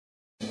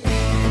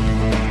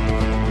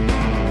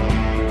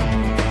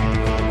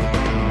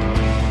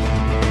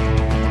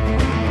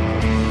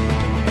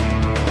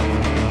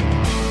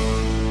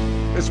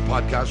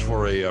podcast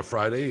for a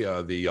Friday,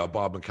 the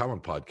Bob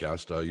McCowan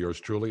podcast. Yours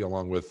truly,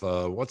 along with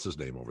what's his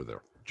name over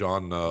there,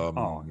 John.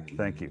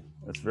 Thank you.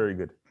 That's very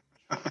good.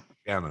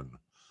 Cannon,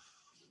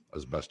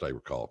 as best I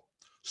recall.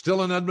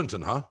 Still in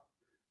Edmonton, huh?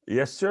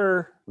 Yes,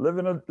 sir.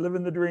 Living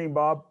the dream,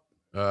 Bob.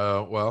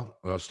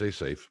 Stay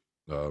safe.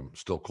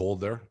 Still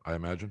cold there, I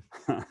imagine.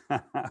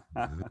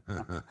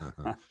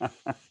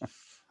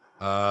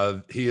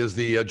 He is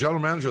the general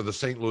manager of the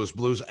St. Louis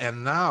Blues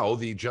and now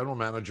the general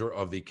manager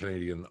of the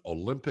Canadian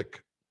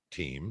Olympic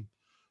team.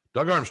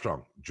 Doug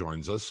Armstrong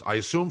joins us, I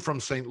assume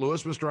from St.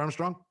 Louis, Mr.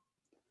 Armstrong?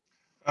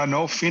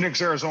 No,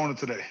 Phoenix, Arizona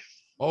today.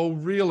 Oh,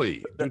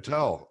 really? Do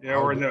tell.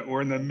 Yeah,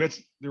 we're in the midst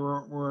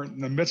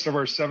of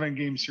our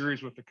 7-game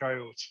series with the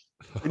Coyotes.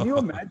 Can you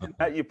imagine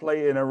that you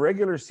play in a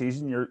regular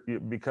season? You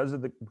because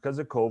of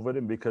COVID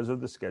and because of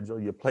the schedule,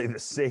 you play the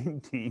same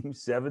team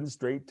 7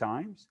 straight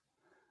times.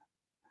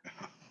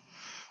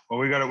 Well,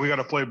 we got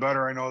to play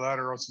better. I know that,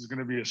 or else it's going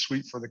to be a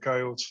sweep for the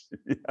Coyotes.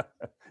 Yeah.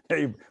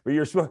 Hey, but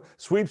your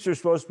sweeps are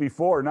supposed to be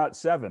 4, not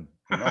 7.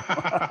 You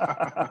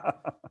know?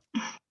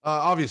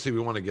 Obviously, we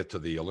want to get to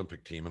the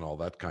Olympic team and all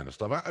that kind of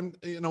stuff.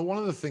 One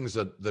of the things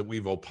that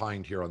we've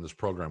opined here on this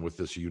program with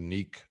this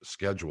unique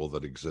schedule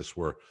that exists,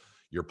 where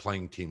you're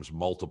playing teams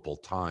multiple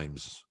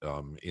times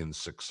in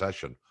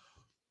succession,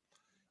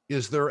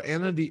 is there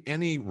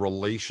any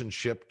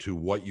relationship to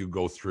what you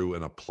go through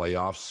in a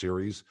playoff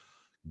series,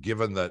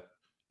 given that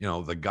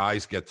the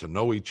guys get to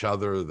know each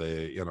other,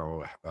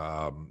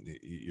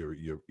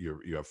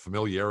 you have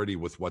familiarity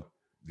with what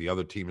the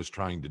other team is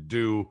trying to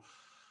do.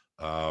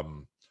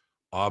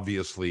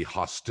 Obviously,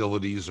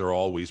 hostilities are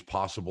always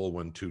possible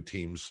when two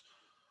teams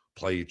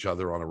play each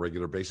other on a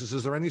regular basis.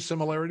 Is there any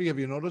similarity? Have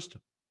you noticed?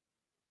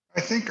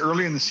 I think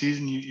early in the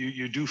season,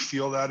 you do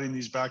feel that in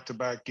these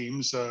back-to-back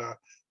games.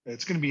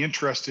 It's going to be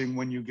interesting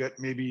when you get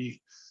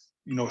maybe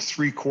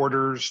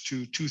 3/4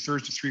 to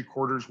 2/3 to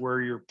 3/4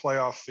 where your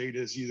playoff fate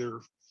is either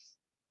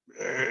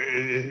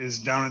is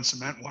down in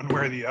cement one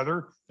way or the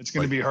other. It's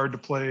going to be hard to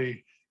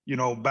play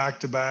back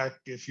to back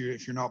if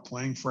you're not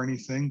playing for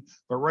anything.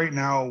 But right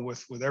now,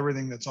 with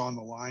everything that's on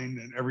the line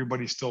and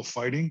everybody's still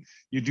fighting,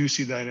 you do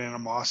see that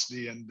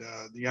animosity and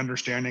the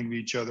understanding of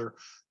each other.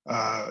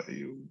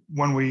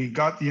 When we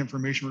got the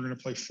information we're going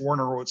to play 4 in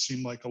a row, it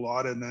seemed like a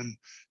lot. And then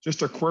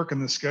just a quirk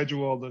in the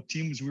schedule, the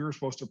teams we were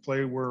supposed to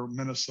play were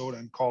Minnesota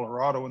and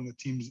Colorado, and the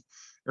teams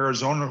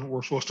Arizona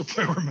were supposed to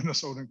play were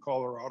Minnesota and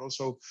Colorado.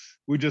 So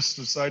we just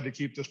decided to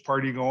keep this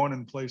party going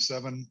and play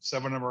 7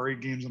 of our 8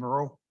 games in a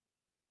row.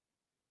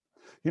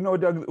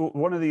 Doug,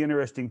 one of the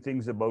interesting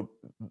things about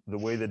the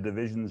way the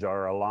divisions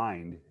are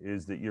aligned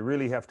is that you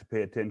really have to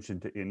pay attention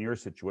to, in your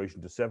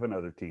situation, to 7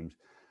 other teams.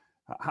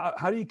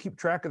 How do you keep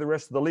track of the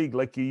rest of the league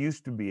like you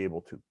used to be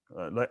able to,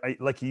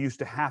 like you used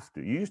to have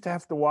to? You used to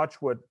have to watch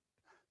what,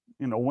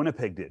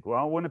 Winnipeg did.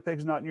 Well,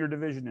 Winnipeg's not in your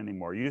division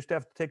anymore. You used to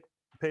have to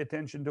pay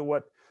attention to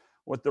what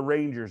the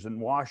Rangers and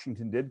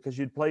Washington did because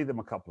you'd play them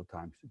a couple of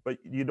times. But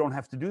you don't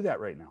have to do that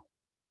right now.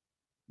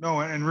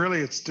 No, and really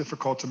it's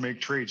difficult to make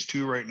trades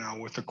too right now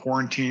with the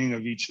quarantining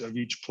of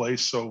each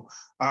place. So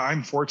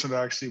I'm fortunate,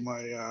 actually.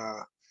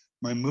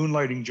 My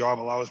moonlighting job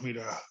allows me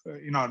to,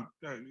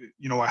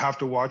 I have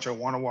to watch. I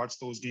want to watch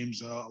those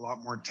games a lot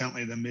more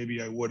intently than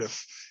maybe I would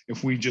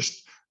if we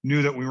just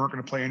knew that we weren't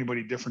going to play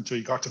anybody different until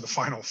you got to the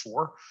Final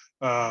Four.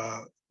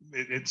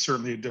 It's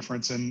certainly a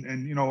difference. And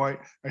I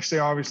stay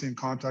obviously in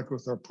contact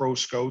with our pro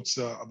scouts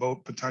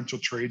about potential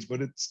trades,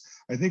 but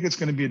I think it's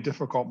going to be a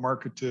difficult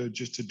market to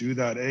do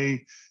that.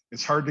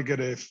 It's hard to get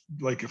if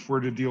we're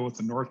to deal with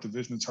the North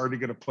Division, it's hard to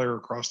get a player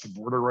across the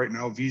border right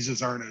now.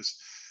 Visas aren't as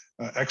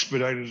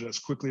expedited as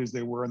quickly as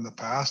they were in the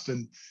past.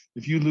 And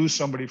if you lose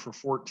somebody for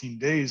 14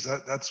 days,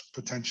 that's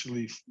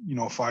potentially,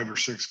 5 or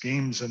 6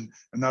 games. And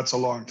that's a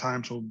long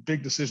time. So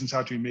big decisions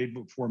have to be made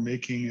before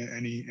making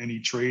any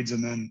trades.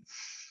 And then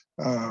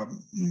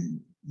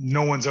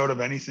no one's out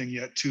of anything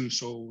yet too.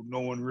 So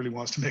no one really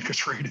wants to make a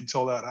trade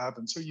until that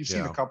happens. So you've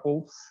seen a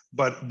couple,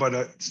 but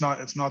it's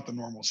not the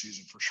normal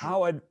season for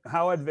sure.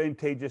 How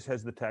advantageous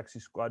has the taxi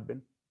squad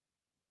been?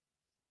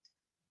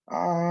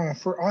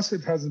 For us,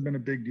 it hasn't been a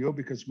big deal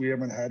because we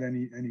haven't had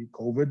any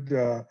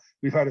COVID.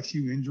 We've had a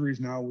few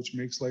injuries now, which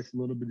makes life a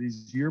little bit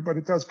easier, but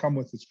it does come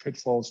with its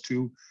pitfalls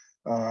too.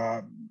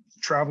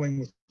 Traveling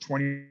with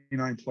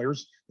 29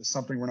 players is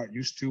something we're not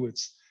used to.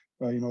 It's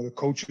the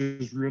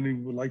coaches really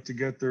would like to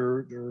get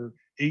their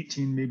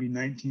 18, maybe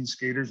 19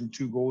 skaters and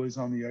 2 goalies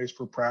on the ice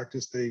for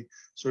practice.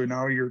 So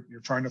now you're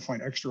trying to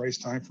find extra ice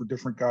time for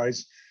different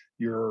guys.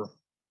 You're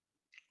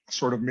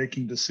sort of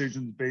making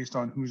decisions based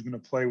on who's going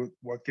to play with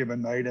what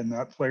given night, and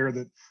that player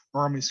that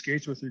normally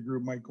skates with your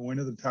group might go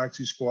into the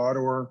taxi squad,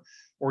 or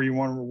you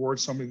want to reward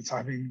somebody that's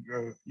having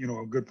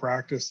a good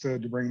practice to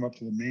bring them up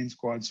to the main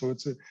squad. So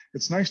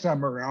it's nice to have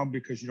them around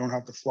because you don't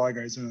have to fly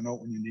guys in and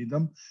out when you need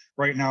them.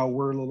 Right now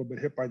we're a little bit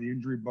hit by the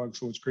injury bug,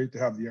 so it's great to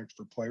have the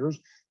extra players.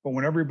 But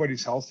when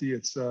everybody's healthy,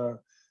 it's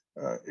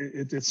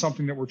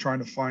something that we're trying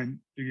to find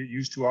to get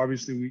used to.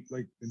 Obviously, we,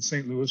 like in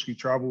St. Louis, we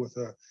travel with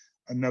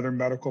another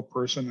medical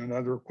person,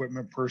 another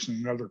equipment person,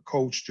 another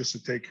coach, just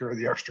to take care of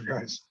the extra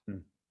guys.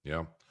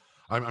 Yeah.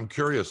 I'm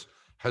curious.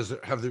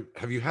 Have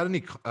you had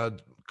any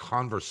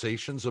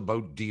conversations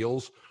about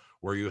deals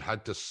where you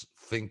had to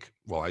think?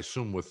 Well, I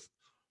assume with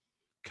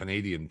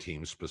Canadian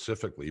teams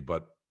specifically,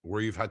 but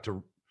where you've had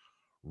to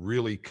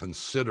really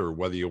consider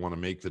whether you want to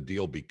make the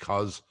deal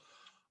because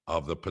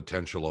of the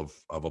potential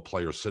of a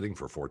player sitting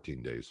for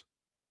 14 days.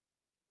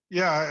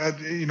 Yeah,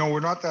 we're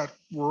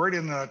right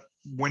in that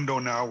window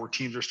now where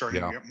teams are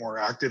starting to get more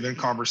active in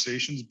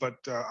conversations. But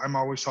I'm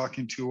always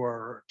talking to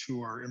our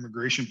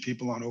immigration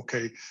people on,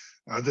 okay,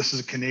 this is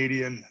a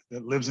Canadian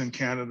that lives in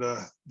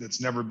Canada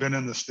that's never been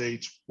in the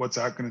States. What's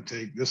that going to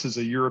take? This is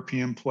a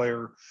European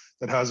player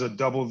that has a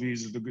double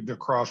visa to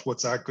cross.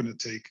 What's that going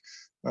to take?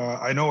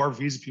 I know our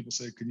visa people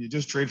say, can you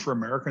just trade for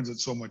Americans?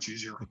 It's so much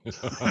easier.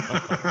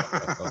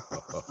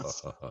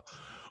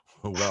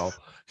 Well,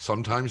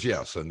 sometimes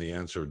yes, and the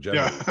answer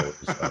generally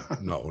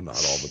is no,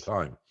 not all the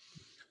time.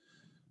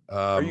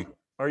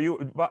 Are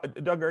you,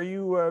 Doug? Are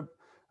you?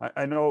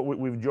 I know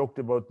we've joked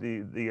about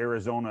the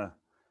Arizona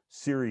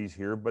series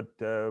here, but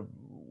are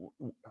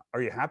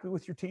you happy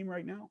with your team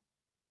right now?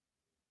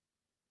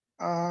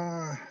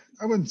 I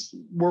wouldn't.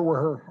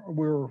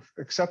 We're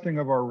accepting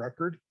of our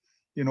record,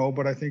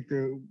 but I think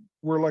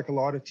we're like a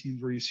lot of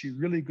teams where you see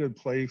really good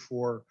play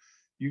for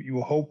you.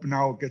 You hope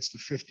now it gets to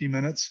 50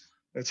 minutes.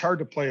 It's hard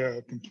to play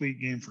a complete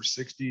game for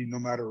 60, no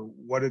matter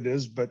what it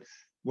is. But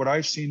what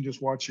I've seen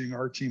just watching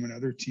our team and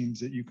other teams,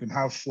 that you can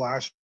have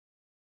flashes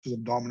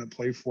of dominant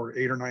play for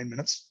 8 or 9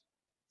 minutes,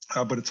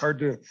 but it's hard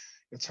to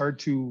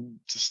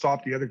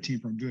stop the other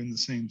team from doing the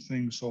same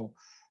thing. So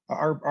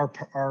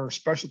our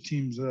special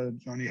teams,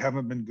 Johnny,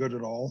 haven't been good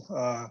at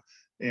all,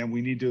 and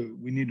we need to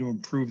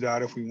improve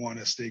that if we want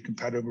to stay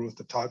competitive with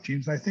the top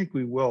teams. And I think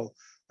we will.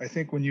 I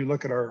think when you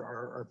look at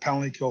our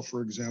penalty kill,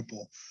 for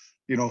example,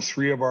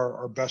 3 of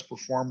our best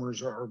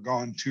performers are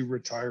gone, 2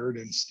 retired,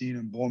 and Steen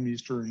and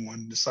Bolmeister, and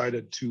 1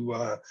 decided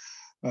to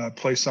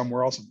play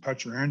somewhere else in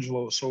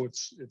Petrangelo. So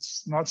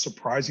it's not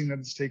surprising that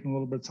it's taken a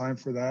little bit of time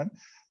for that.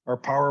 Our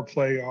power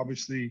play,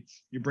 obviously,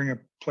 you bring a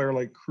player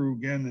like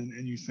Krug in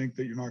and you think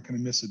that you're not going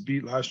to miss a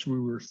beat. Last year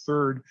we were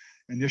 3rd,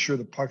 and this year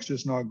the puck's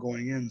just not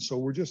going in. So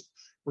we're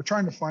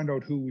trying to find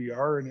out who we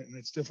are, and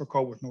it's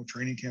difficult with no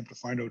training camp to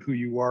find out who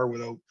you are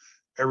without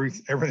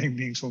everything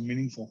being so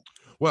meaningful.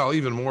 Well,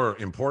 even more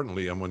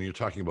importantly, and when you're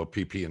talking about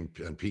PP and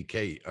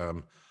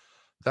PK,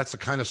 that's the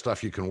kind of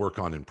stuff you can work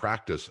on in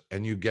practice,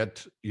 and you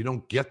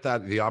don't get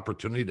the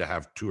opportunity to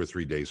have 2 or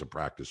 3 days of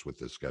practice with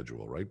this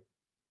schedule, right?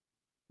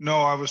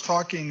 No, I was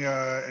talking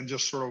and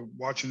just sort of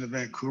watching the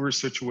Vancouver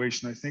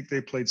situation. I think they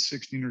played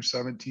 16 or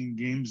 17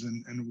 games,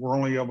 and we're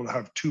only able to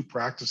have 2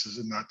 practices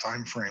in that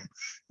time frame.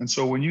 And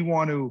so when you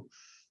want to,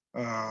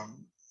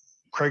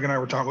 Craig and I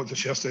were talking about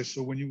this yesterday.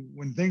 So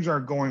when things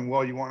aren't going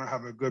well, you want to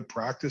have a good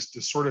practice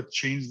to sort of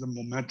change the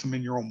momentum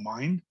in your own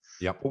mind.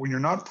 Yep. But when you're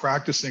not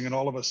practicing and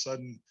all of a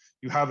sudden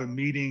you have a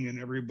meeting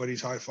and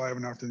everybody's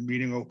high-fiving after the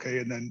meeting, okay,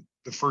 and then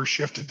the first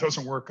shift it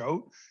doesn't work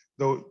out,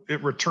 though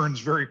it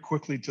returns very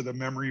quickly to the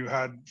memory you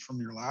had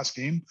from your last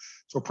game.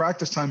 So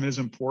practice time is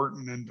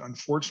important. And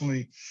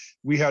unfortunately,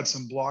 we had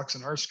some blocks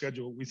in our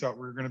schedule. We thought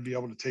we were going to be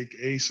able to take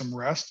some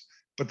rest,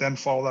 but then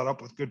follow that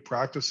up with good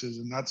practices.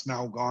 And that's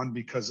now gone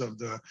because of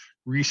the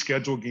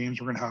rescheduled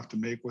games we're going to have to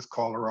make with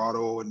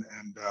Colorado and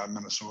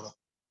Minnesota.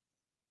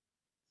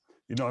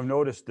 I've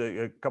noticed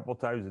a couple of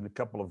times in a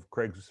couple of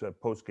Craig's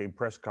post-game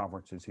press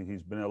conferences,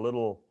 he's been a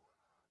little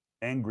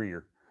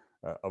angrier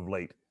of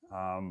late.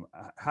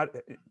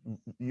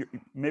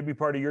 Maybe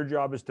part of your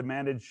job is to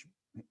manage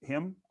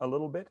him a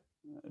little bit,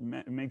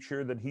 make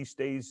sure that he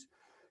stays.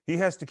 He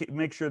has to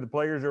make sure the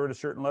players are at a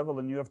certain level,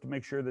 and you have to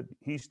make sure that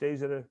he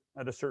stays at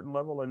a certain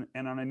level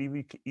and on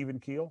an even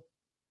keel.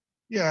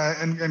 Yeah,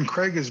 and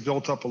Craig has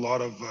built up a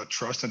lot of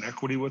trust and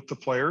equity with the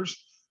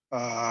players,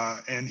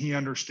 and he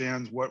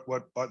understands what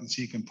buttons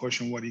he can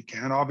push and what he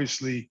can.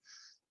 Obviously,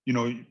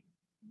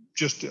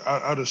 just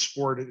out of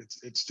sport,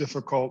 it's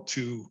difficult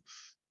to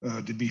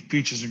be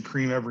peaches and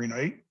cream every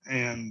night.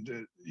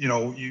 And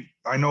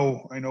I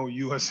know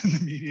you as in the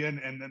media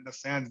and then the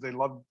fans, they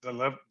love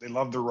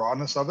the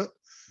rawness of it.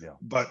 Yeah.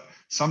 But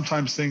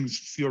sometimes things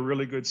feel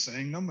really good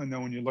saying them, and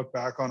then when you look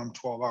back on them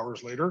 12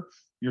 hours later,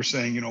 you're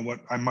saying, you know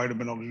what, I might have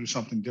been able to do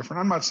something different.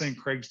 I'm not saying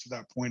Craig's to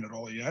that point at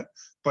all yet,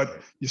 but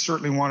you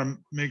certainly want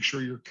to make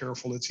sure you're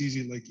careful. It's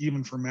easy, like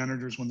even for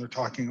managers when they're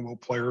talking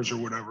about players or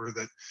whatever,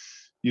 that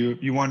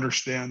you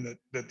understand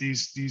that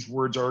these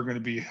words are going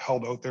to be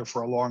held out there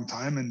for a long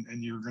time, and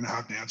you're going to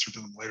have to answer to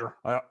them later.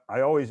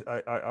 I always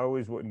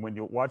when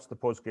you watch the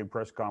post-game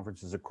press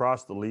conferences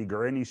across the league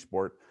or any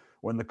sport,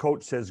 when the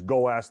coach says,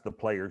 go ask the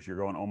players, you're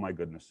going, oh my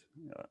goodness.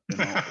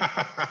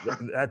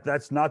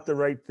 That's not the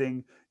right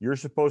thing. You're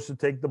supposed to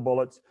take the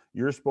bullets.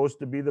 You're supposed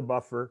to be the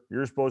buffer.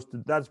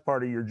 That's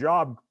part of your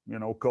job,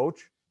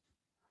 coach.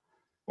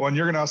 Well, and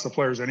you're going to ask the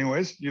players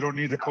anyways. You don't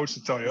need the coach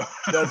to tell you.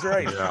 That's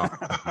right. Yeah.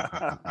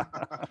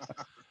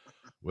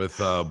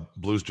 With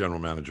Blues general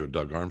manager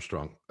Doug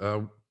Armstrong.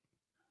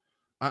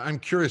 I'm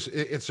curious.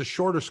 It's a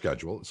shorter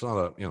schedule. It's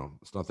not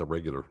it's not the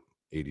regular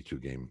 82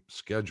 game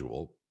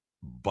schedule,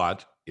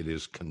 but it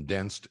is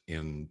condensed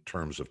in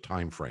terms of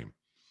time frame.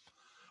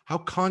 How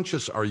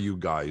conscious are you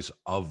guys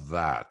of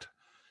that?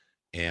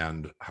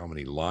 And how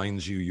many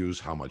lines you use,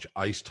 how much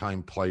ice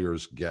time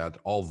players get,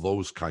 all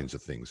those kinds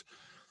of things.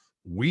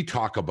 We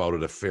talk about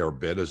it a fair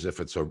bit as if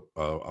it's a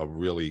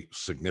really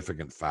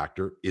significant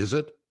factor. Is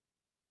it?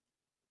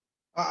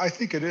 I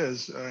think it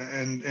is,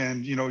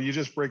 and you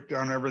just break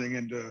down everything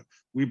into.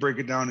 We break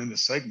it down into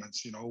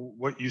segments.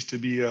 What used to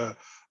be a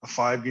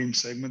 5-game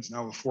segment is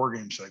now a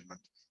 4-game segment,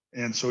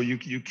 and so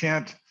you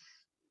can't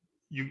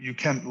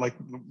like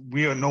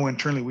we know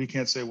internally we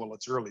can't say, well,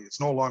 it's early.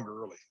 It's no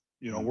longer early.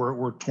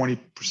 We're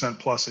 20%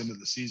 plus into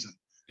the season.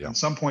 Yeah. At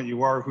some point,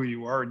 you are who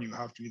you are, and you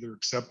have to either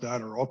accept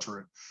that or alter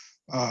it.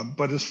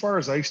 But as far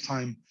as ice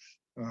time,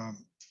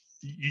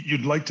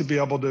 you'd like to be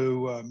able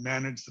to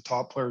manage the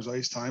top players'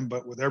 ice time,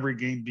 but with every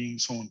game being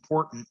so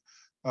important,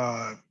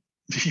 I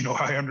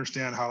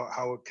understand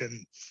how it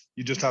can.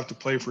 You just have to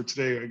play for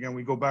today. Again,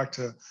 we go back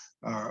to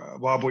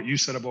Bob, what you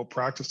said about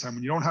practice time.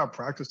 When you don't have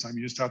practice time,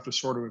 you just have to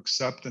sort of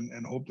accept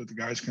and hope that the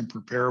guys can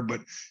prepare.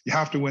 But you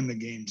have to win the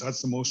games.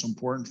 That's the most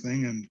important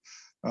thing.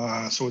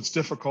 And so it's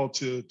difficult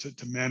to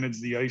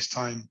manage the ice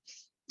time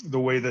the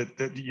way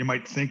that you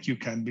might think you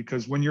can,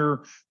 because when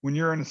you're in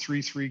a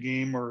 3-3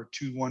 game or a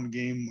 2-1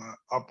 game,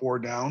 up or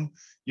down,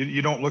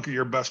 you don't look at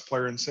your best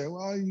player and say,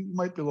 well, you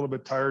might be a little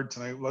bit tired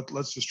tonight.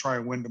 Let's just try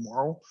and win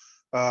tomorrow.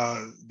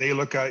 They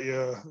look at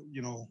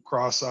you,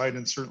 cross-eyed,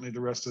 and certainly the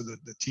rest of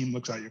the team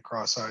looks at you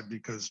cross-eyed,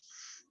 because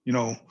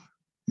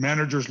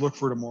managers look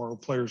for tomorrow,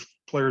 players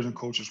and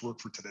coaches work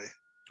for today.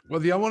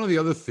 Well, one of the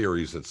other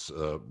theories that's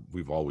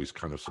we've always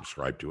kind of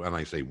subscribed to, and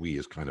I say we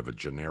is kind of a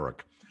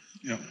generic,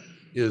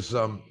 is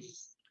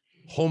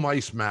home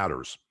ice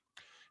matters,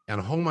 and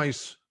home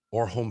ice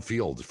or home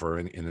field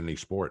in any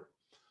sport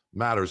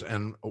matters.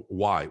 And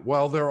why?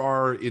 Well, there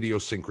are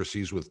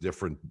idiosyncrasies with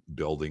different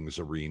buildings,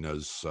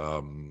 arenas,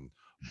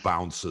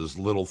 bounces,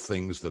 little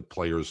things that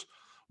players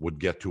would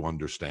get to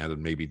understand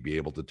and maybe be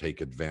able to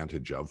take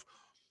advantage of.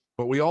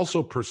 But we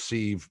also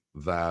perceive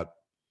that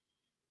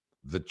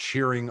the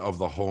cheering of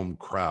the home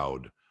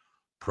crowd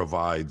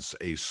provides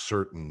a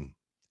certain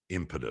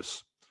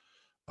impetus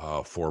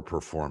for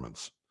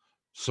performance.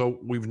 So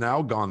we've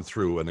now gone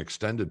through an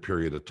extended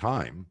period of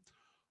time,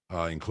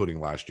 including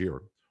last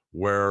year,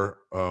 where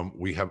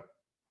we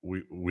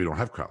don't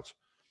have crowds.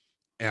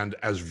 And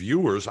as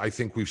viewers, I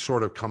think we've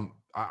sort of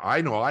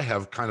I know I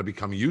have kind of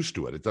become used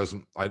to it. It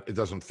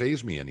doesn't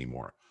faze me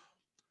anymore.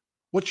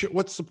 What's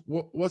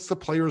the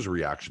players'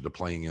 reaction to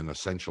playing in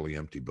essentially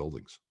empty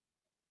buildings?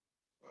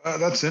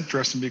 That's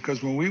interesting,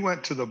 because when we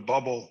went to the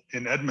bubble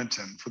in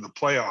Edmonton for the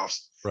playoffs,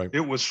 right,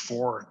 it was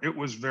foreign. It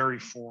was very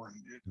foreign.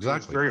 It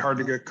was very hard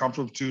to get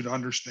comfortable to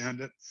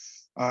understand it.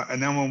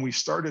 And then when we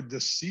started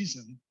this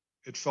season,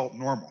 it felt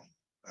normal,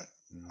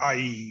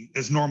 i.e.,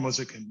 as normal as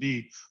it can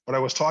be. But I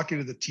was talking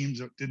to the teams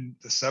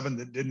the 7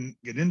 that didn't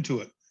get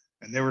into it,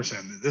 and they were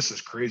saying, this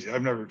is crazy.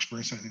 I've never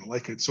experienced anything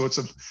like it. So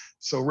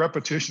so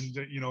repetition,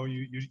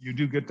 you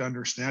do get to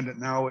understand it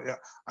now.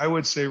 I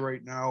would say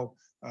right now,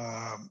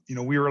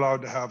 we were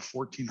allowed to have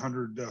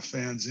 1,400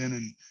 fans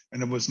in,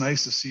 and it was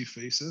nice to see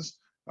faces,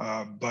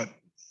 but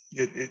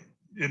it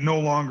no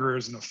longer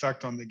is an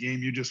effect on the game.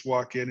 You just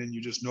walk in and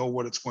you just know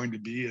what it's going to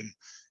be,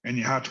 and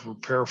you have to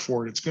prepare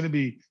for it. It's going to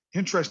be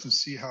interesting to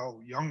see how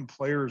young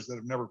players that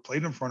have never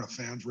played in front of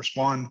fans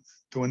respond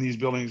to when these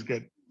buildings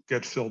get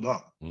filled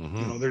up.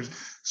 Mm-hmm.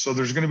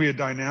 There's going to be a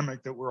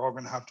dynamic that we're all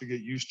going to have to get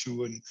used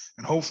to, and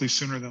hopefully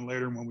sooner than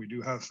later, when we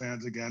do have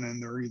fans again,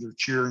 and they're either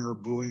cheering or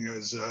booing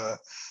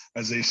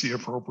as they see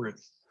appropriate.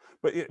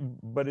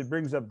 But it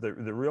brings up the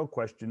real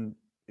question: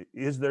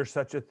 is there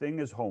such a thing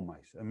as home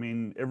ice? I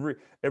mean,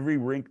 every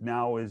rink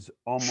now is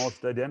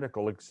almost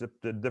identical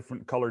except the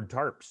different colored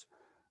tarps.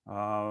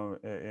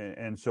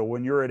 And so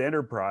when you're at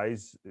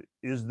Enterprise,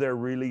 is there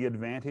really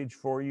advantage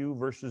for you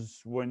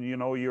versus when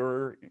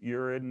you're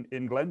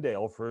in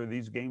Glendale for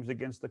these games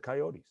against the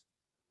Coyotes?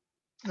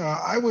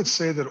 I would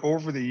say that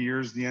over the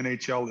years, the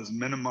NHL has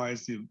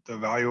minimized the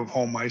value of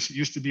home ice. It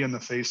used to be in the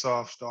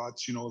face-off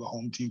dots, the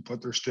home team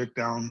put their stick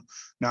down.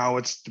 Now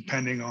it's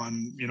depending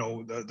on,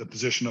 the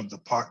position of the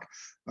puck.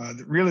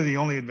 Really, the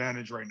only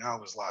advantage right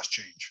now is last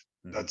change.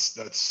 Mm-hmm.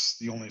 That's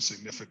the only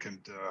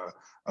significant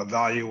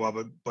value of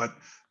it. But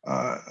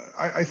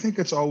I think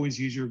it's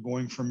always easier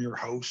going from your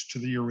house to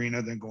the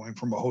arena than going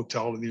from a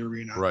hotel to the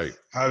arena. Right.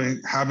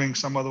 Having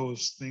some of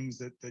those things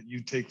that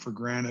you take for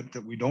granted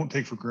that we don't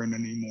take for granted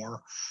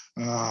anymore.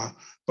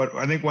 But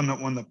I think when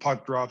the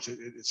puck drops,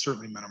 it's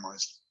certainly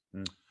minimized.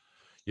 Mm.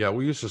 Yeah,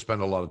 we used to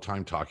spend a lot of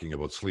time talking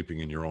about sleeping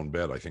in your own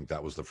bed. I think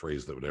that was the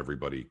phrase that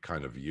everybody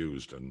kind of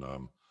used, and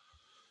I'm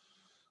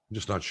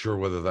just not sure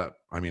whether that.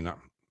 I mean,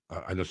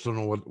 I just don't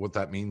know what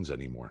that means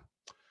anymore.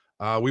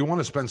 We want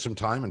to spend some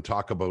time and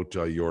talk about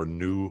your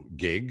new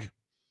gig,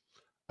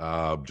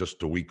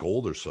 just a week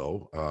old or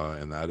so,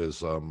 and that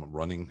is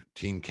running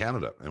Team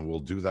Canada. And we'll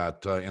do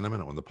that in a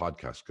minute when the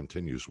podcast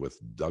continues with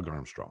Doug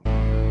Armstrong.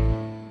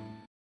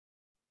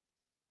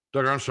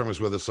 Doug Armstrong is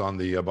with us on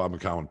the Bob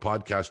McCown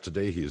podcast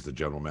today. He is the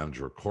general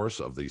manager, of course,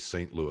 of the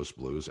St. Louis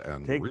Blues.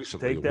 And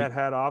recently, take that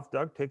hat off,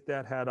 Doug. Take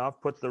that hat off.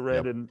 Put the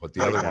red in. Put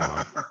the other one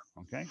on.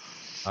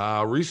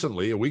 Okay.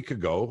 Recently, a week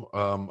ago,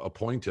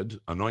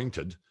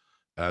 anointed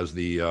as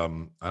the I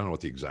don't know what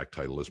the exact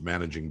title is,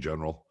 managing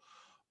general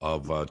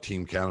of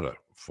Team Canada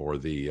for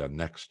the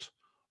next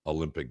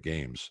Olympic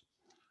Games.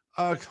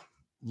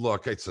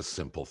 Look, it's a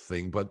simple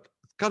thing, but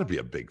it's got to be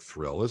a big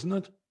thrill, isn't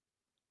it?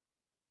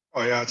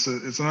 Oh yeah, it's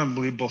an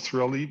unbelievable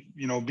thrill.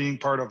 Being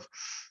part of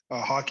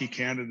Hockey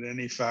Canada in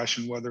any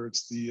fashion, whether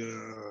it's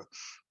the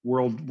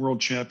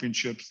World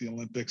Championships, the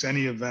Olympics,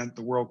 any event,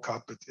 the World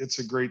Cup, it's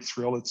a great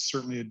thrill. It's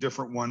certainly a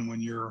different one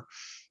when you're,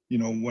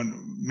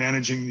 when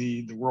managing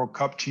the World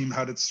Cup team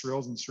had its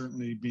thrills, and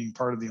certainly being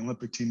part of the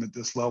Olympic team at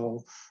this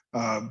level.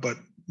 But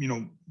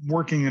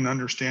working and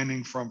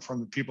understanding from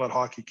the people at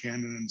Hockey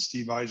Canada and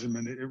Steve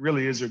Eisenman, it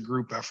really is a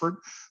group effort.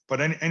 But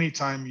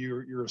anytime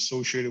you're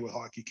associated with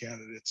Hockey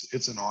Canada,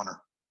 it's an honor.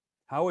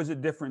 How is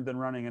it different than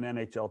running an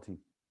NHL team?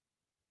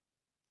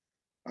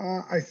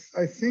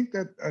 I think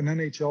that an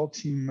NHL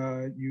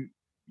team,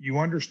 you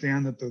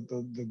understand that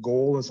the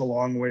goal is a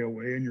long way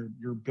away, and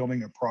you're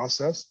building a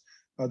process.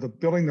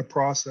 Building the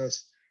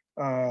process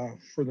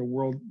for the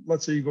world.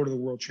 Let's say you go to the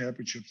World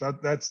Championships.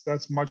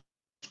 That's much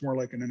more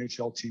like an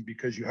NHL team,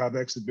 because you have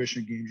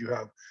exhibition games, you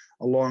have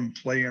a long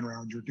play-in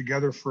round, you're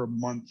together for a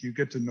month, you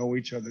get to know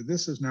each other.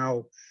 This is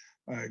now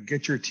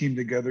get your team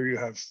together. You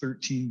have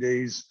 13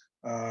 days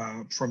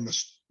from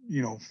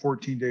the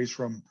 14 days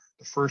from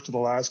the first to the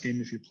last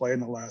game if you play in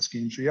the last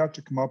game. So you have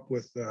to come up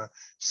with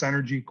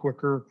synergy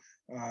quicker,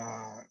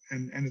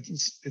 and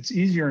it's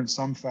easier in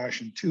some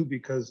fashion too,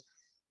 because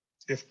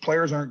if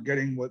players aren't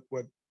getting what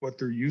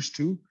they're used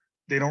to,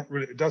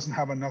 it doesn't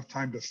have enough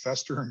time to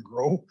fester and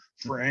grow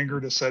for anger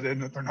to set in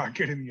that they're not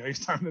getting the ice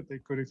time that they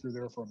could if you're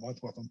there for a month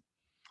with them.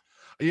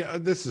 Yeah,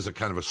 this is a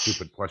kind of a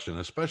stupid question,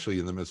 especially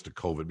in the midst of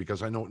COVID,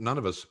 because I know none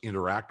of us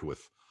interact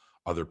with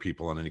other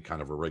people on any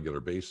kind of a regular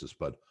basis.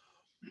 But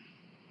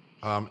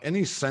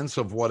any sense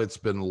of what it's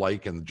been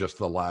like in just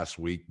the last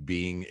week,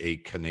 being a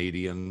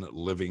Canadian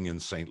living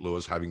in St.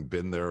 Louis, having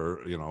been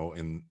there,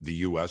 in the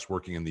U.S.,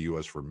 working in the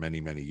U.S. for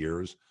many, many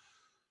years?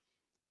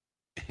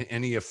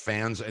 Any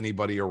fans,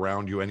 anybody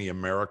around you, any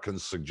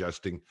Americans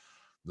suggesting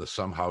that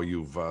somehow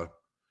you're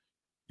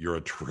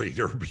a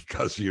traitor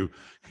because you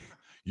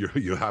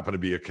happen to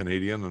be a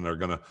Canadian and are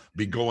going to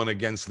be going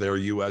against their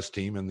U.S.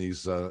 team in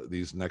these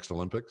next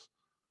Olympics?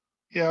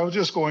 Yeah, I was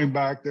just going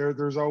back there.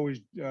 There's always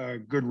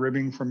good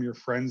ribbing from your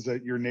friends,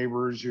 that your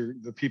neighbors,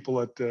 the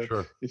people at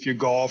Sure. If you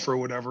golf or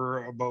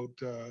whatever, about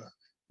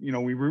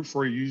we root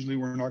for you. Usually,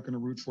 we're not going to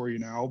root for you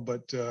now,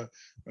 but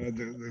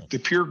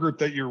the peer group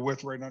that you're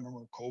with right now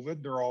with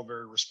COVID, they're all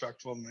very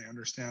respectful and they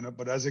understand it.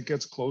 But as it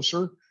gets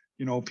closer,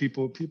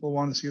 people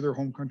want to see their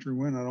home country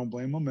win. I don't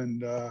blame them,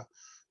 and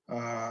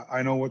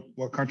I know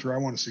what country I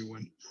want to see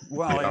win.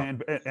 Well,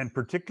 yeah. and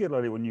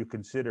particularly when you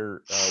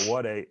consider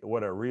what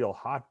a real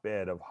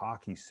hotbed of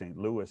hockey St.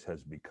 Louis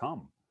has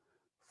become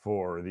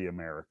for the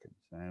Americans,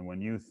 and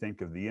when you think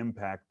of the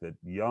impact that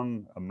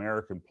young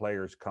American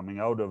players coming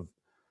out of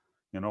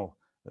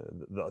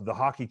the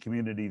hockey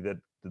community that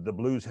the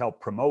Blues helped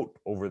promote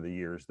over the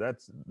years,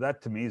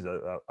 that to me is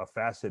a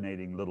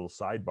fascinating little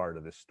sidebar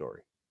to this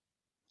story.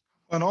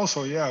 And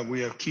also, yeah,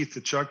 we have Keith the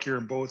Chuck here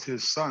and both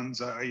his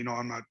sons. I'm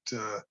not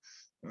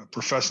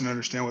professing to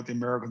understand what the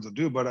Americans will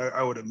do, but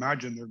I would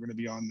imagine they're going to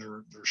be on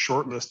their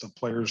short list of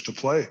players to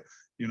play.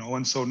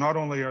 And so not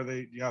only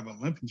you have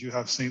Olympians, you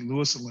have St.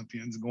 Louis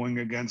Olympians going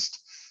against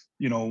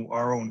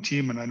our own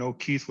team. And I know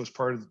Keith was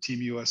part of the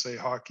Team USA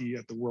hockey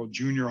at the World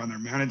Junior on their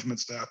management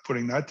staff,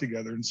 putting that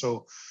together. And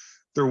so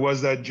there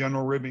was that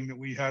general ribbing that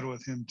we had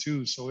with him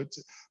too. So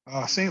it's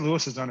St.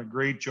 Louis has done a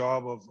great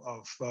job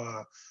of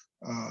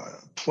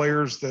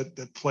players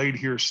that played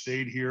here,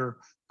 stayed here,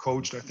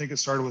 coached. I think it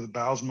started with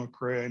Bals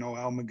McRae. I know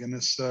Al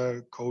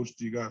McGinnis coached.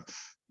 You got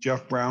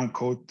Jeff Brown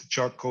coached,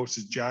 Chuck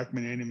coaches,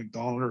 Jackman, Andy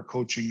McDonald are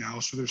coaching now.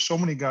 So there's so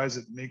many guys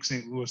that make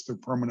St. Louis their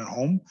permanent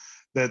home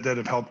that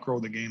have helped grow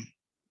the game.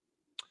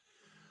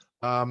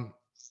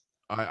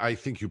 I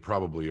think you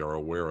probably are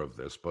aware of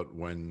this, but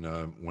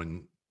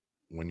when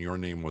your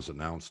name was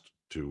announced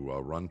to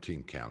run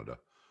Team Canada,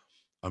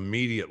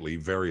 immediately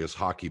various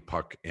hockey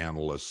puck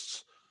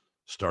analysts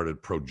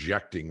started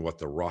projecting what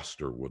the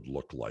roster would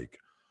look like.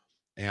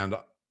 And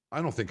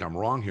I don't think I'm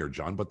wrong here,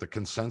 John, but the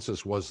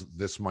consensus was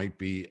this might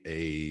be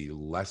a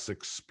less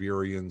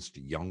experienced,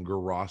 younger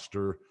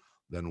roster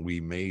than we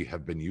may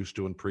have been used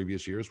to in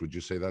previous years. Would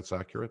you say that's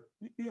accurate?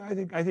 Yeah, I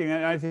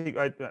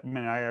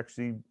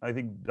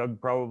think Doug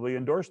probably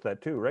endorsed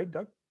that too, right,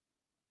 Doug?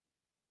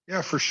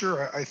 Yeah, for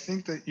sure. I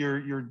think that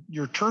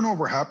your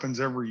turnover happens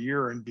every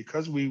year, and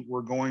because we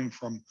were going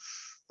from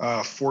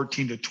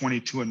 14 to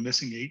 22 and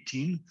missing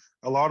 18,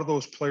 a lot of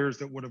those players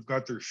that would have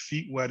got their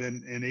feet wet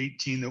in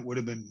 18 that would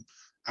have been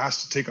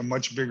asked to take a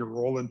much bigger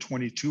role in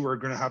 22 are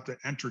going to have to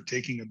enter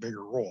taking a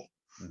bigger role.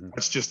 Mm-hmm.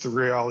 That's just the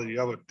reality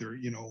of it. There,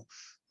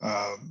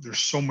 There's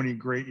so many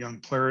great young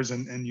players,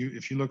 and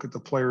if you look at the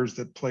players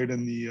that played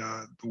in the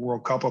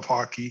World Cup of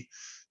hockey,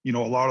 a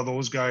lot of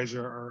those guys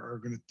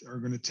are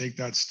going to take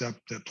that step,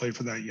 that played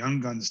for that young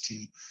guns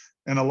team.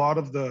 And a lot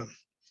of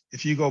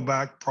if you go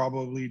back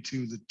probably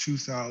to the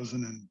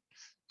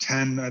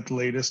 2010 at the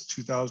latest,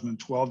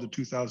 2012 to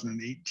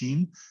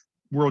 2018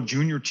 World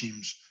Junior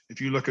teams, if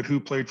you look at who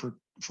played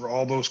for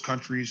all those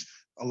countries,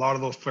 a lot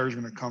of those players are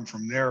going to come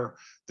from there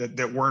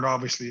that weren't,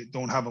 obviously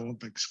don't have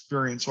Olympic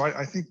experience. So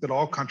I think that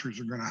all countries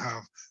are going to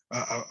have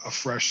a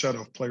fresh set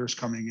of players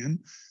coming in.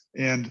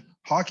 And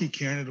Hockey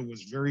Canada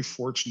was very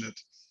fortunate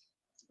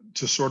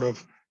to sort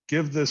of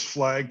give this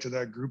flag to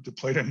that group that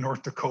played in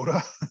North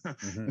Dakota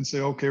and say,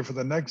 okay, for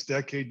the next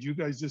decade, you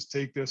guys just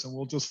take this and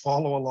we'll just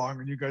follow along,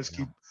 and you guys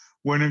keep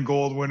winning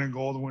gold, and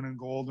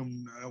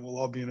we'll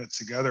all be in it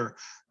together.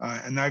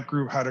 And that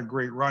group had a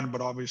great run,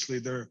 but obviously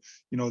there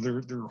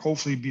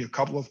hopefully be a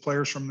couple of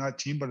players from that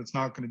team, but it's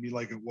not going to be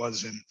like it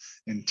was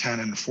in 10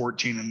 and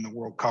 14 in the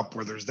World Cup,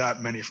 where there's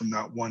that many from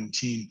that one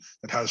team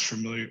that has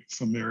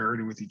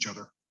familiarity with each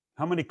other.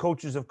 How many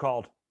coaches have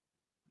called?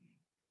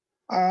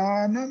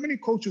 Not many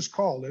coaches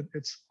called it.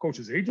 It's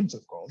coaches' agents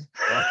have called.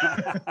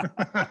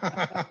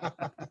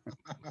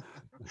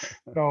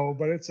 No,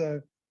 but it's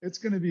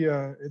going to be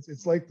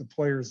it's like the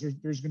players.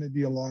 There's going to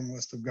be a long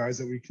list of guys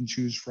that we can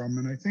choose from.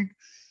 And I think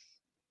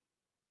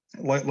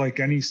like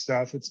any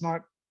staff, it's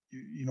not,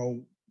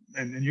 and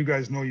you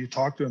guys know, you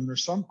talk to them,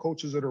 there's some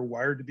coaches that are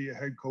wired to be a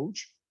head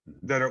coach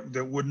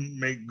that wouldn't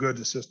make good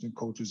assistant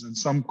coaches. And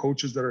some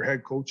coaches that are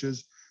head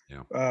coaches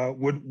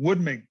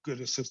would make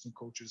good assistant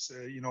coaches.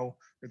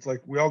 It's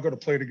like we all got to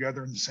play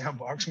together in the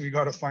sandbox, and we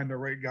got to find the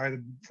right guy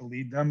to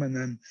lead them.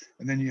 And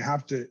then you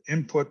have to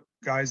input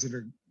guys that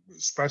are,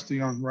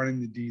 especially on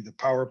running the D, the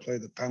power play,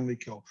 the penalty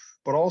kill,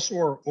 but also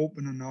are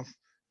open enough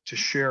to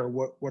share.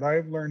 What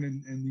I've learned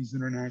in these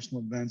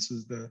international events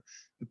is the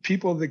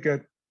people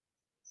that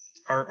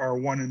are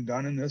one and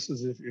done in this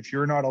is if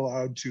you're not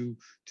allowed to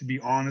be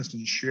honest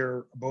and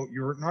share about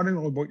not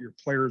only about your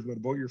players, but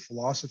about your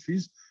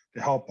philosophies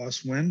to help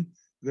us win.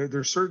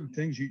 There's certain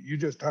things you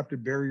just have to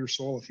bare your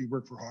soul if you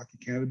work for Hockey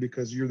Canada,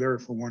 because you're there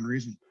for one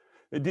reason.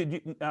 Did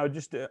you now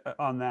just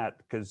on that,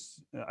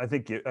 because I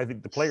think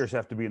the players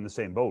have to be in the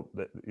same boat,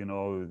 that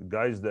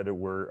guys that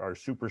are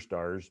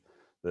superstars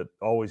that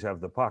always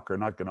have the puck are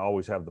not going to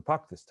always have the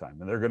puck this time,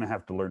 and they're going to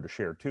have to learn to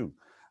share too.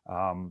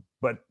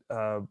 But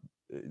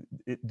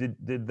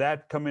did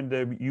that come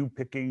into you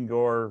picking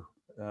your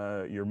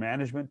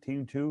management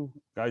team too?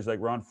 Guys like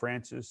Ron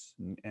Francis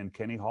and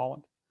Kenny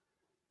Holland?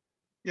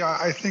 Yeah,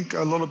 I think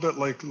a little bit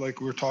like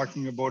we were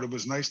talking about, it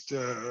was nice it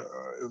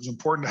was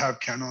important to have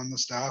Ken on the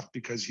staff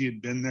because he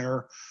had been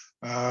there,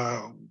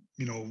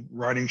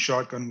 riding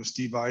shotgun with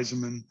Steve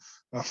Eisenman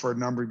for a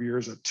number of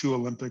years at 2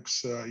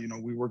 Olympics.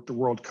 We worked the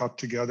World Cup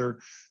together,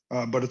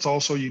 but it's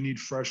also, you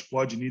need fresh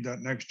blood. You need that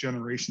next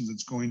generation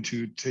that's going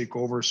to take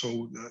over.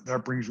 So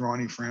that brings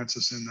Ronnie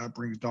Francis in, that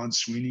brings Don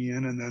Sweeney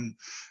in, and then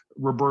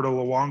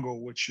Roberto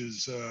Luongo, which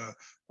is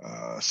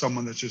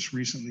someone that's just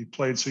recently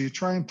played. So you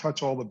try and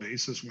touch all the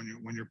bases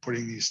when you're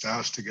putting these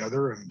staffs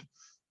together. And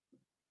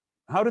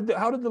how did the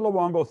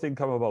Luongo thing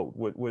come about?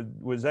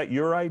 Was that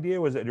your idea?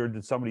 Was it, or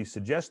did somebody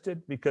suggest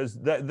it? Because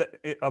that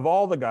of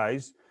all the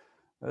guys,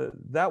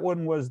 that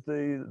one was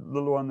the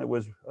little one that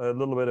was a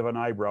little bit of an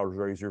eyebrow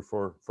raiser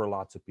for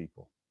lots of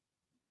people.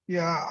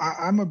 Yeah,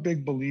 I'm a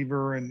big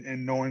believer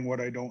in knowing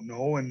what I don't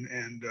know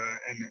and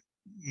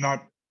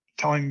not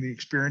telling the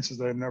experiences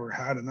that I've never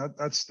had, and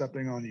that's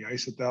stepping on the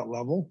ice at that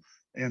level.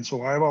 And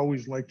so I've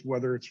always liked,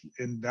 whether it's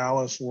in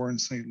Dallas or in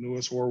St.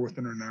 Louis or with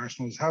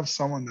internationals, have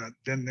someone that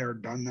been there,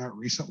 done that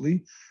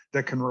recently,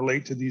 that can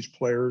relate to these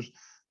players.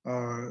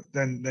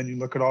 Then you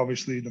look at,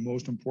 obviously, the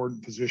most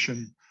important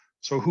position.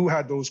 So who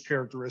had those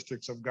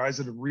characteristics of guys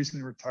that have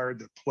recently retired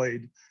that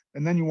played,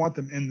 and then you want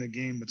them in the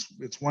game.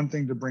 It's one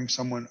thing to bring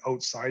someone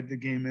outside the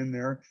game in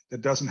there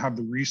that doesn't have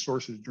the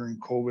resources during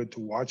COVID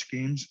to watch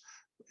games.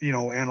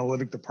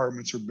 Analytic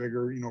departments are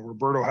bigger.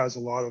 Roberto has a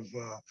lot of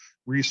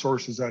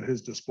resources at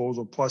his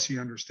disposal. Plus, he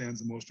understands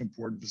the most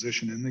important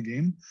position in the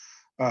game.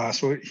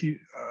 So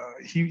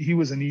he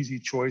was an easy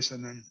choice.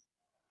 And then,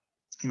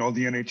 the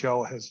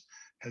NHL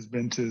has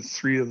been to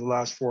 3 of the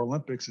last 4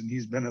 Olympics, and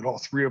he's been at all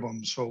 3 of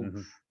them. So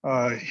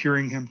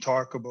hearing him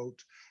talk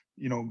about,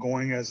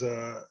 going as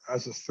a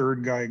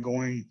third guy,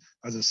 going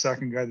as a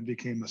second guy that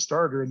became a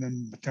starter, and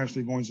then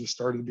potentially going as a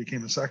starter that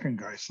became a second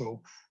guy.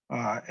 So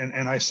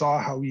and I saw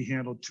how he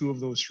handled 2 of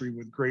those 3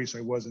 with grace.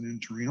 I wasn't in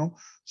Torino,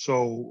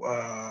 so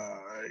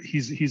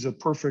he's a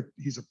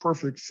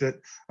perfect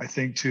fit, I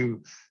think,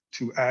 to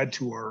add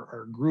to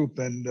our group.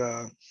 And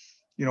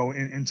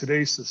in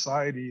today's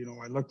society,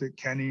 I looked at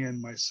Kenny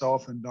and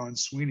myself and Don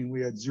Sweeney.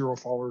 We had 0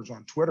 followers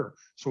on Twitter,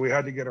 so we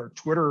had to get our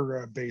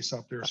Twitter base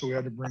up there. So we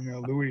had to bring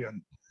Louis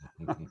in.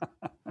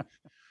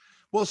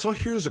 Well, so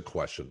here's a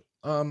question.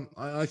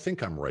 I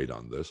think I'm right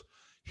on this.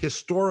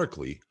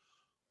 Historically,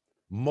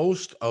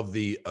 most of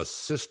the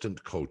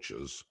assistant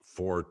coaches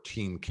for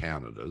Team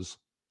Canadas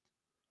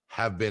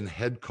have been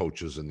head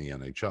coaches in the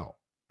NHL.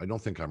 I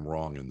don't think I'm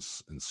wrong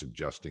in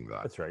suggesting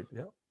that. That's right.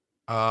 Yeah.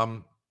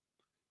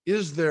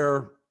 Is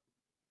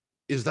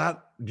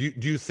that, do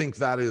you think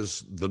that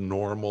is the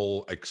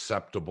normal,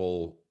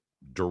 acceptable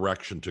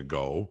direction to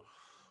go?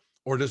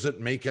 Or does it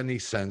make any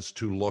sense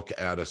to look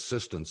at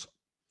assistants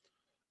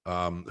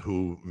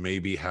who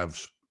maybe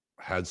have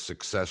had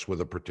success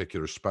with a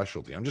particular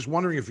specialty? I'm just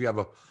wondering if you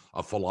have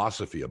a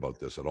philosophy about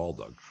this at all,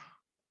 Doug.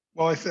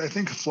 Well, I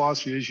think the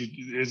philosophy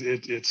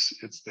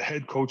it's the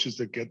head coaches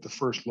that get the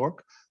first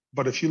look.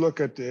 But if you look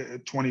at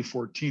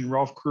 2014,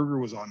 Ralph Kruger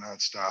was on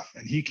that staff,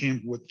 and he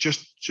came with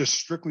just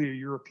strictly a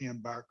European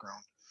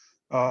background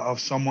of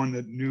someone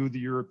that knew the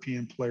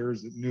European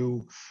players, that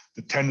knew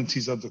the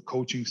tendencies of the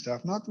coaching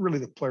staff, not really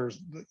the players,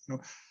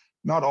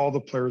 not all the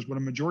players, but a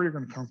majority are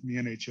going to come from the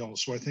NHL.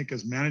 So I think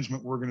as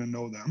management, we're going to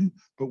know them,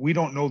 but we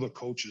don't know the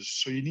coaches.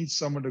 So you need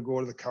someone to go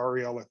to the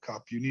Cariella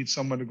Cup. You need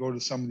someone to go to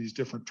some of these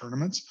different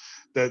tournaments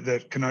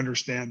that can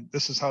understand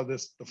this is how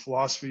the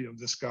philosophy of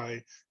this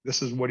guy,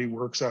 this is what he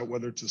works at,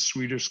 whether it's a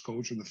Swedish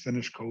coach or the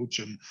Finnish coach.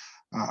 And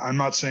I'm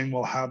not saying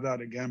we'll have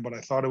that again, but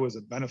I thought it was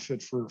a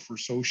benefit for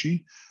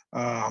Sochi.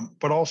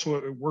 But also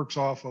it works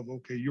off of,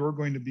 okay, you're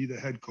going to be the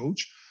head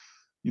coach.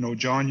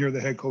 John, you're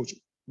the head coach.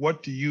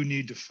 What do you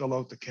need to fill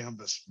out the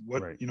canvas?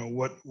 What,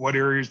 right. What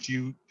areas do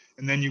you,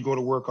 and then you go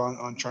to work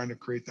on trying to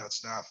create that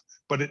staff.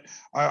 But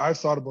I've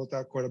thought about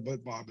that quite a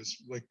bit, Bob.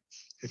 Is like,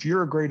 if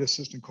you're a great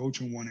assistant coach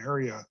in one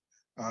area,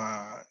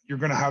 you're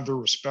going to have the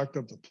respect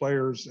of the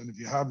players. And if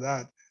you have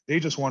that, they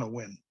just want to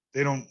win.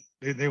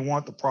 They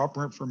want the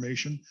proper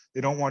information.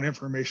 They don't want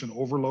information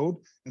overload.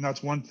 And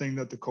that's one thing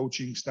that the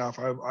coaching staff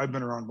I've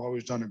been around have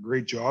always done a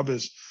great job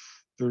is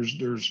there's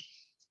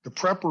the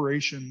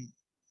preparation,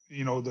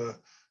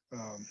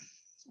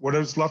 what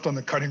is left on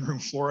the cutting room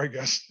floor, I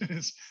guess,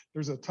 is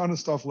there's a ton of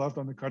stuff left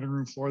on the cutting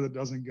room floor that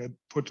doesn't get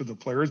put to the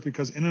players,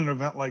 because in an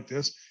event like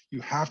this,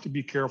 you have to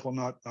be careful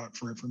not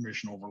for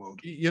information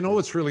overload.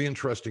 What's really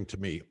interesting to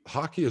me,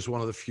 hockey is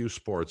one of the few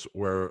sports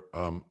where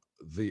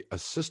the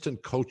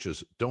assistant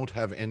coaches don't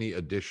have any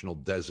additional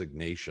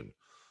designation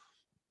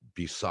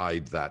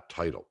beside that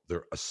title.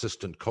 They're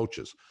assistant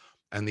coaches.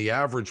 And the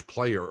average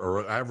player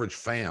or average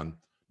fan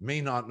may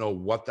not know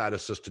what that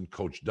assistant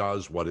coach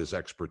does, what his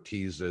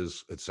expertise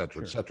is, et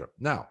cetera, et cetera.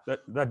 Now,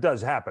 that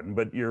does happen,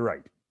 but you're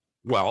right.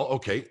 Well,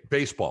 okay,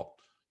 baseball,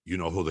 you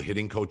know who the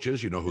hitting coach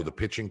is, you know who the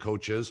pitching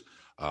coach is.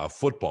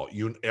 Football,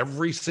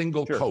 every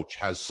single coach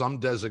has some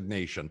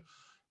designation,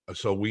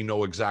 so we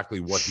know exactly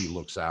what he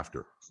looks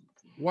after.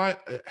 Why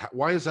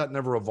has that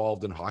never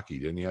evolved in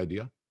hockey? Any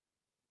idea?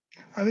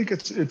 I think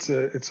it's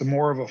a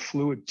more of a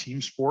fluid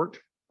team sport.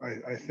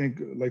 I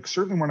think, like,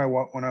 certainly when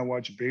I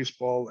watch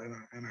baseball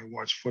and I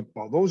watch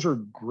football, those are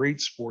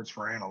great sports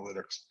for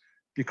analytics,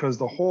 because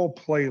the whole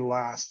play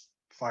lasts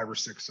 5 or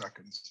 6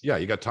 seconds. Yeah,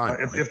 you got time.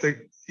 If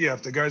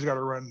the guy's got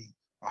to run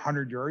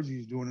 100 yards,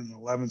 he's doing it in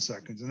 11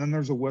 seconds, and then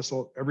there's a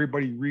whistle.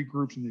 Everybody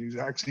regroups in the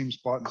exact same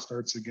spot and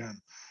starts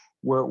again.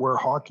 Where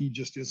hockey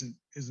just isn't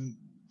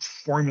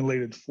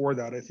formulated for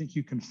that. I think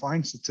you can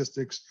find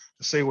statistics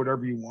to say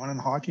whatever you want in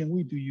hockey, and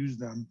we do use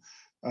them.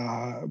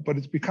 But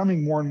it's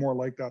becoming more and more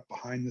like that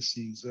behind the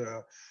scenes.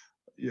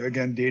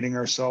 Again, dating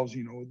ourselves,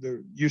 they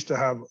used to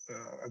have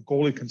a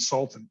goalie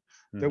consultant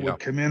that would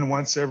come in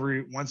once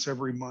every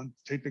month,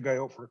 take the guy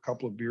out for a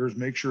couple of beers,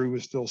 make sure he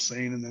was still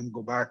sane, and then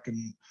go back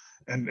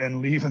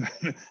and leave. And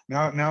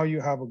now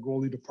you have a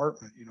goalie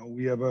department.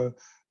 We have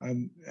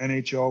an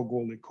NHL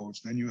goalie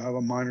coach, then you have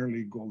a minor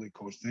league goalie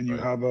coach, then you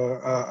have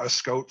a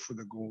scout for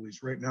the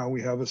goalies. Right now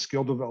we have a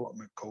skill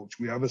development coach,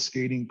 we have a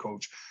skating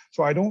coach.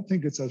 So I don't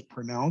think it's as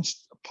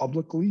pronounced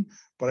publicly,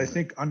 but I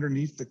think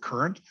underneath the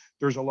current,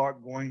 there's a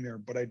lot going there.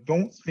 But I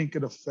don't think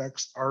it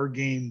affects our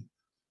game.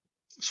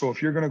 So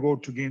if you're going to go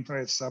to game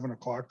tonight at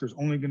 7:00, there's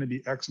only going to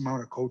be X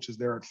amount of coaches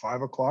there at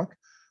 5:00.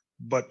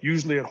 But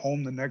usually at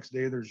home the next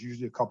day, there's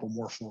usually a couple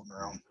more floating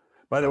around.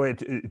 By the way,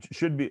 it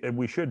should be,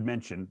 we should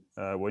mention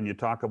when you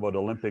talk about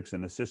Olympics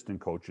and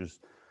assistant coaches,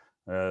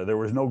 there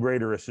was no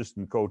greater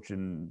assistant coach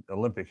in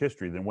Olympic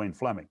history than Wayne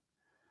Fleming.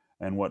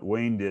 And what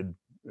Wayne did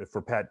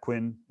for Pat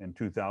Quinn in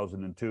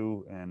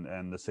 2002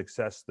 and the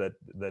success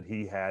that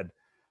he had,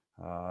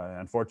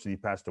 unfortunately he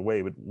passed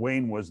away, but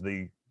Wayne was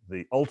the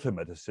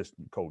ultimate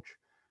assistant coach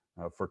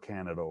for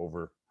Canada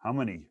over how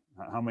many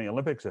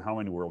Olympics and how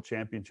many World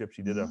Championships.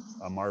 He did a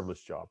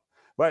marvelous job.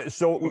 But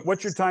so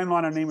what's your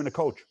timeline on naming a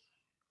coach?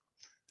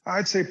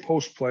 I'd say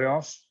post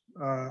playoffs.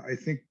 I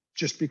think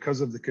just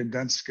because of the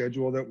condensed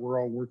schedule that we're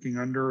all working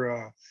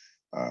under,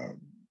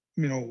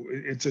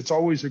 it's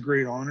always a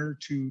great honor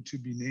to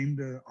be named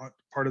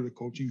part of the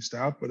coaching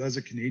staff. But as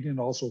a Canadian,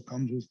 it also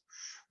comes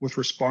with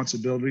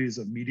responsibilities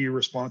of media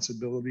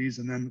responsibilities,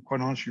 and then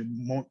quite honestly,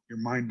 your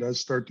mind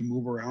does start to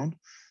move around.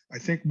 I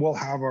think we'll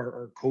have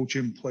our coach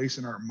in place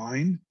in our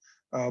mind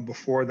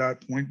before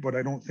that point, but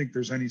I don't think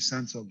there's any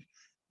sense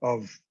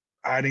of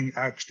adding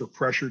extra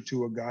pressure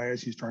to a guy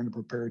as he's trying to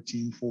prepare a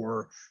team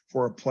for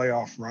a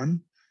playoff run.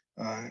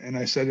 And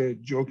I said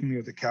it jokingly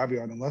with a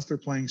caveat, unless they're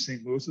playing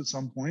St. Louis at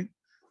some point,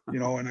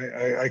 and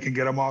I can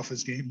get him off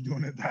his game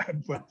doing it that,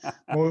 but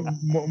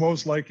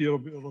most likely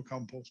it'll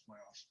come post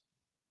playoffs.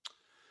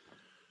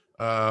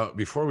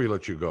 Before we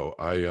let you go,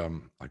 I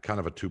kind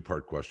of a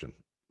two-part question.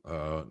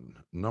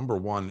 Number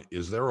one,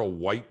 is there a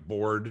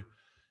whiteboard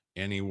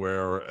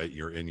anywhere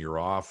in your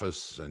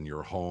office and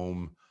your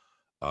home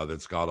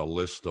that's got a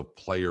list of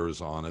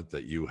players on it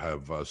that you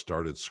have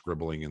started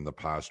scribbling in the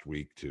past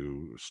week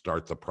to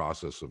start the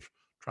process of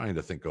trying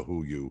to think of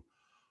who you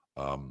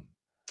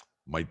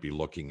might be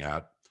looking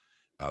at?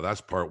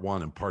 That's part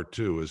one. And part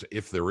two is,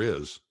 if there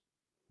is,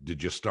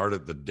 did you start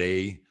it the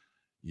day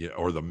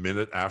or the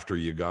minute after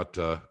you got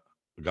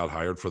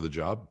hired for the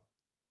job?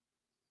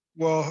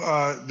 Well,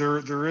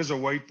 there is a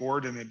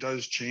whiteboard, and it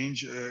does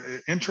change.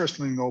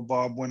 Interestingly, though,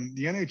 Bob, when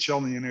the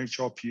NHL and the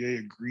NHLPA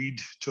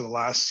agreed to the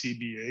last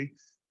CBA,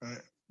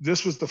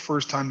 this was the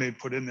first time they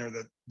put in there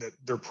that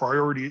their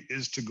priority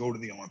is to go to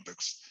the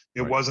Olympics.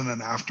 It wasn't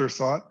an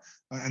afterthought,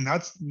 and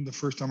that's the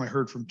first time I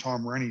heard from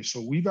Tom Rennie.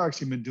 So we've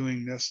actually been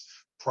doing this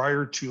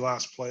prior to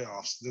last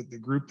playoffs. The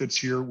group that's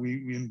here,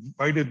 we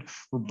invited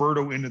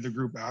Roberto into the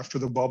group after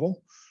the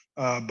bubble.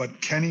 But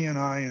Kenny and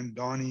I and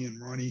Donnie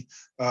and Ronnie,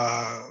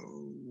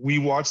 we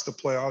watched the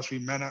playoffs.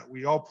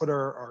 We all put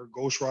our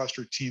ghost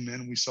roster team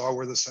in. We saw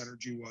where the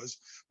synergy was.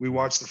 We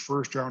watched the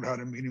first round, had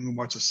a meeting. We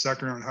watched the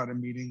second round, had a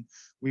meeting.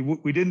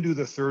 We didn't do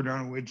the third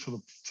round. We waited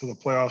till the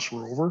playoffs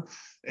were over,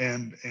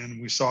 and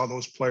we saw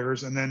those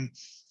players. And then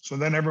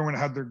everyone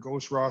had their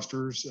ghost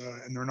rosters,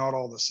 and they're not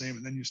all the same.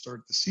 And then you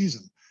start the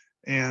season,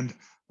 and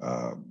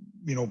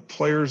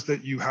players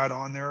that you had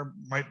on there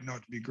might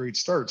not be great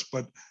starts,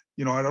 but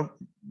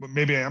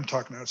maybe I am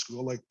talking out of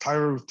school. Like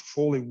Tyler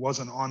Toffoli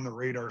wasn't on the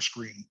radar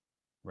screen,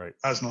 right,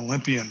 as an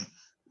Olympian.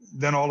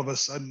 Then all of a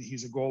sudden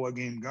he's a goal a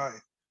game guy.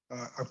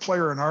 A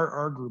player in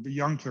our group, a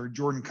young player,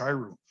 Jordan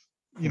Kyrou,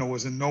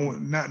 was in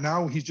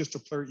now he's just a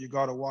player you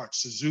got to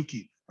watch.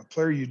 Suzuki, a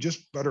player you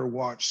just better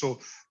watch. So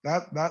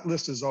that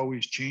list is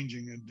always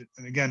changing.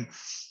 And again,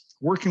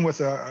 working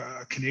with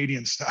a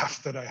Canadian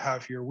staff that I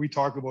have here, we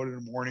talk about it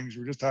in the mornings.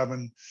 We're just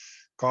having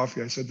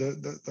coffee. I said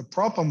the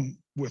problem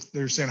with,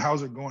 they're saying,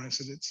 how's it going? I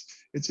said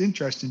it's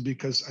interesting,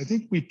 because I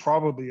think we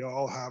probably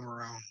all have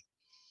around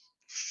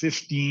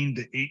 15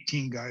 to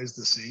 18 guys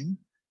the same.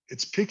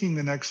 It's picking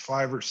the next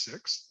 5 or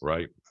 6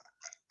 right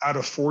out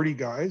of 40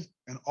 guys,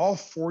 and all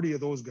 40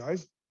 of those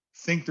guys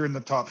think they're in the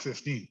top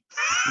 15.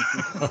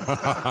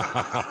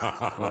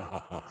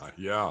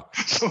 Yeah.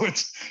 So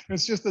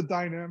it's just the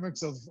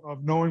dynamics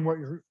of knowing what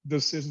your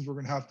decisions we're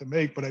going to have to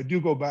make. But I do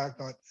go back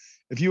that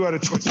if you had a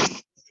choice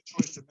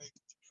to make,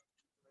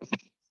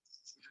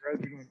 guys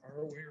be going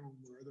our way, or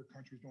where other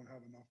countries don't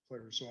have enough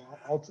players. So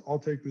I'll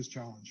take this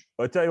challenge.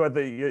 I'll tell you what,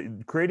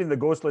 creating the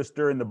ghost list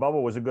during the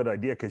bubble was a good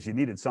idea, because you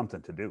needed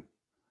something to do.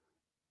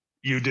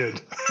 You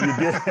did.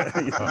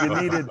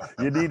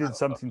 You needed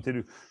something to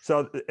do.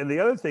 So, and the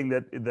other thing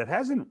that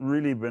hasn't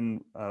really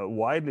been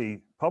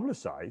widely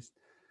publicized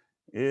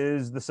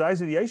is the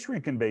size of the ice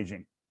rink in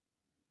Beijing.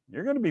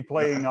 You're going to be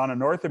playing on a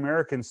North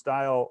American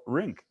style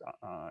rink,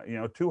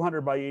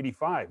 200 by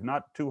 85,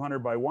 not 200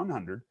 by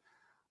 100.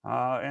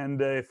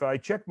 And if I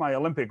check my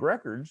Olympic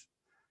records,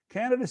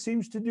 Canada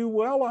seems to do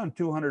well on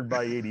 200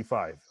 by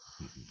 85.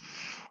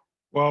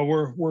 Well,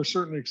 we're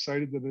certainly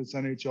excited that it's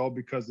NHL,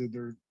 because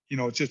they're,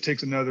 it just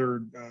takes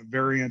another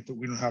variant that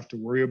we don't have to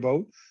worry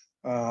about.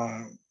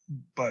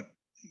 But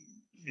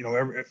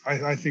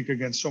I think,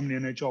 again, so many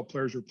NHL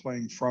players are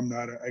playing from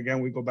that. Again,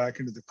 we go back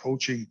into the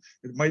coaching.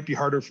 It might be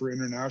harder for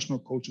international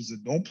coaches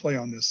that don't play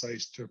on this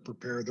ice to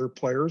prepare their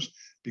players,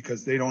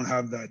 because they don't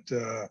have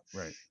that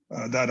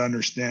that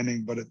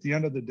understanding. But at the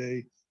end of the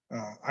day,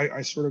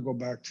 I sort of go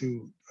back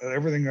to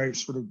everything I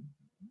sort of,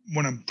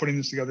 when I'm putting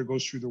this together,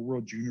 goes through the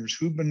World Juniors.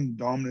 Who've been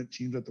dominant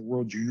teams at the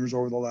World Juniors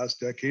over the last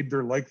decade?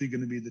 They're likely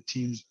going to be the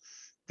teams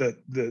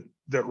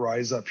that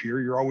rise up here.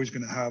 You're always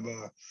going to have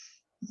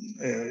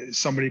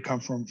somebody come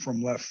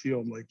from left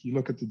field. Like you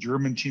look at the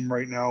German team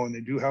right now, and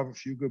they do have a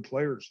few good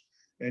players,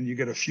 and you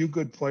get a few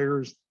good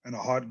players and a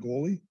hot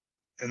goalie,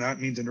 and that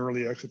means an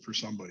early exit for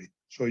somebody.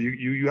 So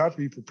you have to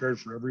be prepared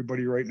for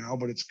everybody right now,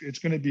 but it's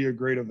going to be a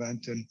great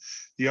event. And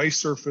the ice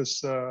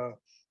surface, I'm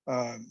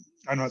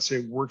not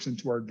saying works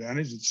into our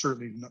advantage. It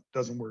certainly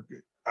doesn't work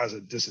as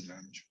a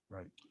disadvantage.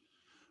 Right.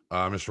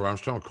 Mr.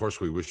 Armstrong, of course,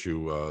 we wish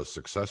you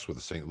success with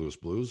the St. Louis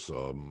Blues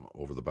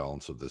over the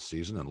balance of this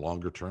season, and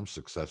longer term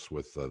success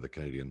with the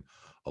Canadian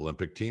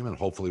Olympic team. And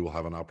hopefully we'll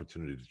have an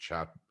opportunity to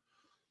chat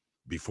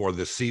before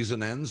this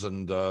season ends,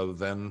 and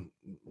then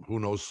who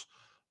knows,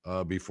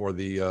 before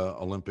the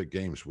Olympic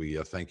Games. We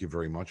thank you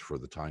very much for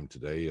the time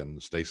today,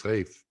 and stay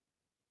safe.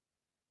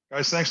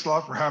 Guys, thanks a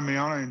lot for having me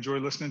on. I enjoy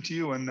listening to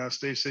you, and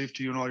stay safe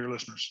to you and all your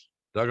listeners.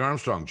 Doug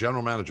Armstrong,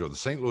 General Manager of the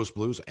St. Louis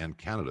Blues and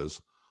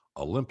Canada's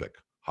Olympic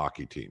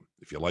hockey team.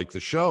 If you like the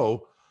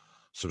show,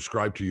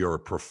 subscribe to your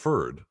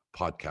preferred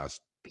podcast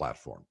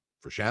platform.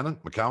 For Shannon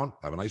McCowan,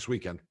 have a nice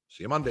weekend.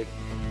 See you Monday.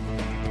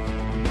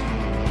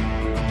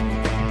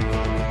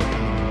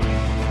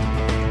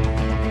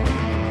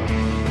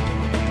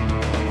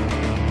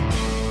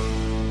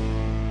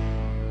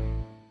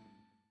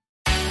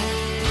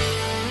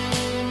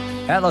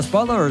 Atlas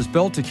Butler is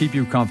built to keep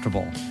you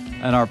comfortable,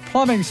 and our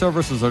plumbing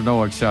services are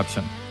no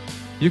exception.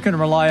 You can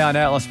rely on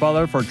Atlas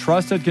Butler for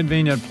trusted,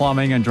 convenient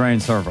plumbing and drain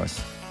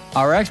service.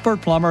 Our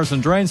expert plumbers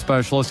and drain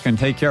specialists can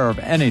take care of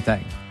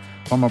anything,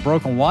 from a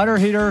broken water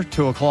heater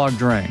to a clogged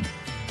drain.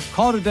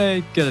 Call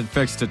today, get it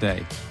fixed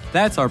today.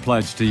 That's our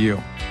pledge to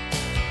you.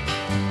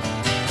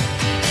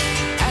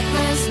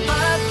 Atlas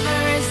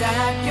Butler is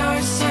at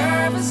your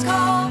service.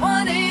 Call